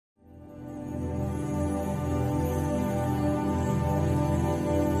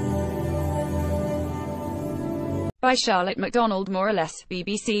By Charlotte MacDonald. More or less.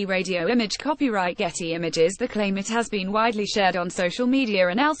 BBC Radio image. Copyright Getty Images. The claim it has been widely shared on social media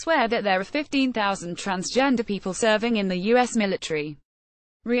and elsewhere that there are 15,000 transgender people serving in the US military.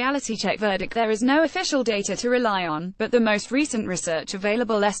 Reality check verdict. There is no official data to rely on, but the most recent research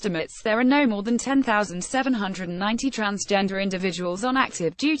available estimates there are no more than 10,790 transgender individuals on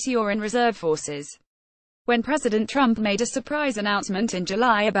active duty or in reserve forces. When President Trump made a surprise announcement in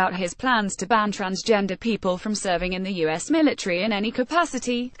July about his plans to ban transgender people from serving in the U.S. military in any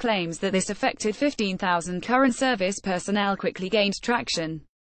capacity, claims that this affected 15,000 current service personnel quickly gained traction.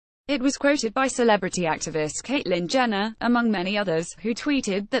 It was quoted by celebrity activist Caitlyn Jenner, among many others, who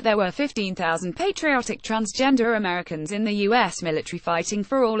tweeted that there were 15,000 patriotic transgender Americans in the U.S. military fighting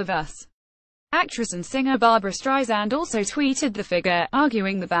for all of us. Actress and singer Barbra Streisand also tweeted the figure,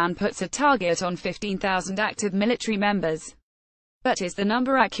 arguing the ban puts a target on 15,000 active military members. But is the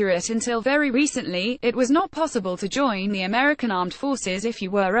number accurate? Until very recently, it was not possible to join the American Armed Forces if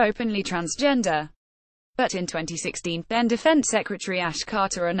you were openly transgender. But in 2016, then Defense Secretary Ash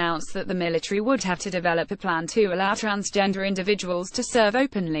Carter announced that the military would have to develop a plan to allow transgender individuals to serve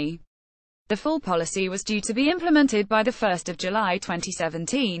openly. The full policy was due to be implemented by the 1st of July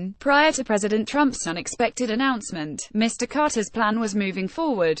 2017. Prior to President Trump's unexpected announcement, Mr. Carter's plan was moving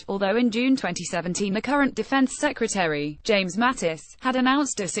forward, although in June 2017 the current Defense Secretary, James Mattis, had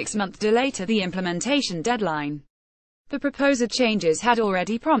announced a 6-month delay to the implementation deadline. The proposed changes had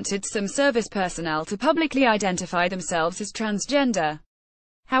already prompted some service personnel to publicly identify themselves as transgender.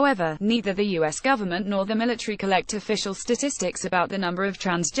 However, neither the U.S. government nor the military collect official statistics about the number of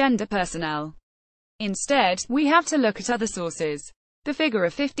transgender personnel. Instead, we have to look at other sources. The figure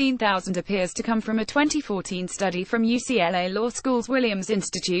of 15,000 appears to come from a 2014 study from UCLA Law School's Williams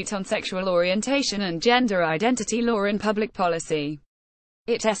Institute on Sexual Orientation and Gender Identity Law and Public Policy.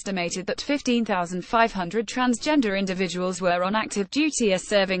 It estimated that 15,500 transgender individuals were on active duty as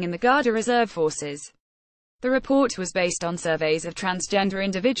serving in the Guard or Reserve Forces. The report was based on surveys of transgender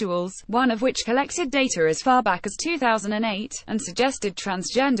individuals, one of which collected data as far back as 2008, and suggested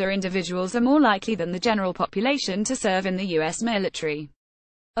transgender individuals are more likely than the general population to serve in the U.S. military.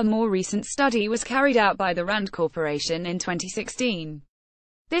 A more recent study was carried out by the RAND Corporation in 2016.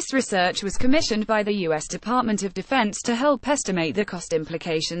 This research was commissioned by the U.S. Department of Defense to help estimate the cost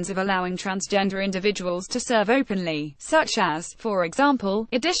implications of allowing transgender individuals to serve openly, such as, for example,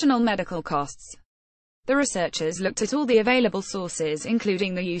 additional medical costs. The researchers looked at all the available sources,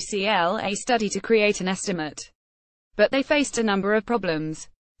 including the UCLA study, to create an estimate. But they faced a number of problems.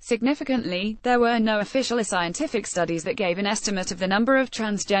 Significantly, there were no official scientific studies that gave an estimate of the number of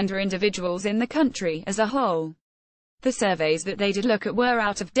transgender individuals in the country as a whole. The surveys that they did look at were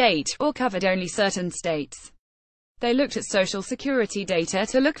out of date, or covered only certain states. They looked at Social Security data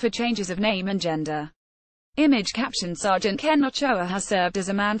to look for changes of name and gender. Image caption. Sergeant Ken Ochoa has served as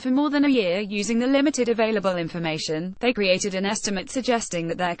a man for more than a year. Using the limited available information, they created an estimate suggesting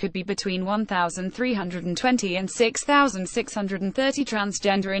that there could be between 1,320 and 6,630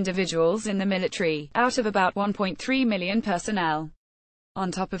 transgender individuals in the military, out of about 1.3 million personnel.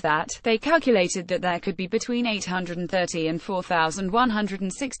 On top of that, they calculated that there could be between 830 and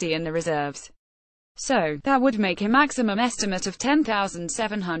 4,160 in the reserves. So, that would make a maximum estimate of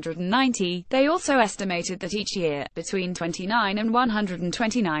 10,790. They also estimated that each year, between 29 and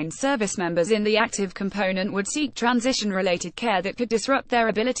 129 service members in the active component would seek transition-related care that could disrupt their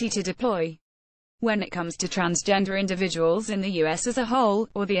ability to deploy. When it comes to transgender individuals in the U.S. as a whole,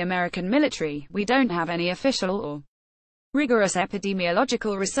 or the American military, we don't have any official or rigorous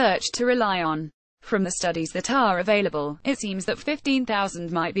epidemiological research to rely on. From the studies that are available, it seems that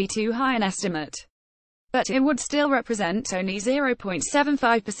 15,000 might be too high an estimate. But it would still represent only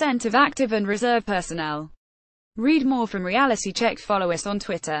 0.75% of active and reserve personnel. Read more from Reality Check. Follow us on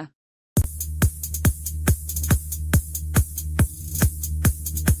Twitter.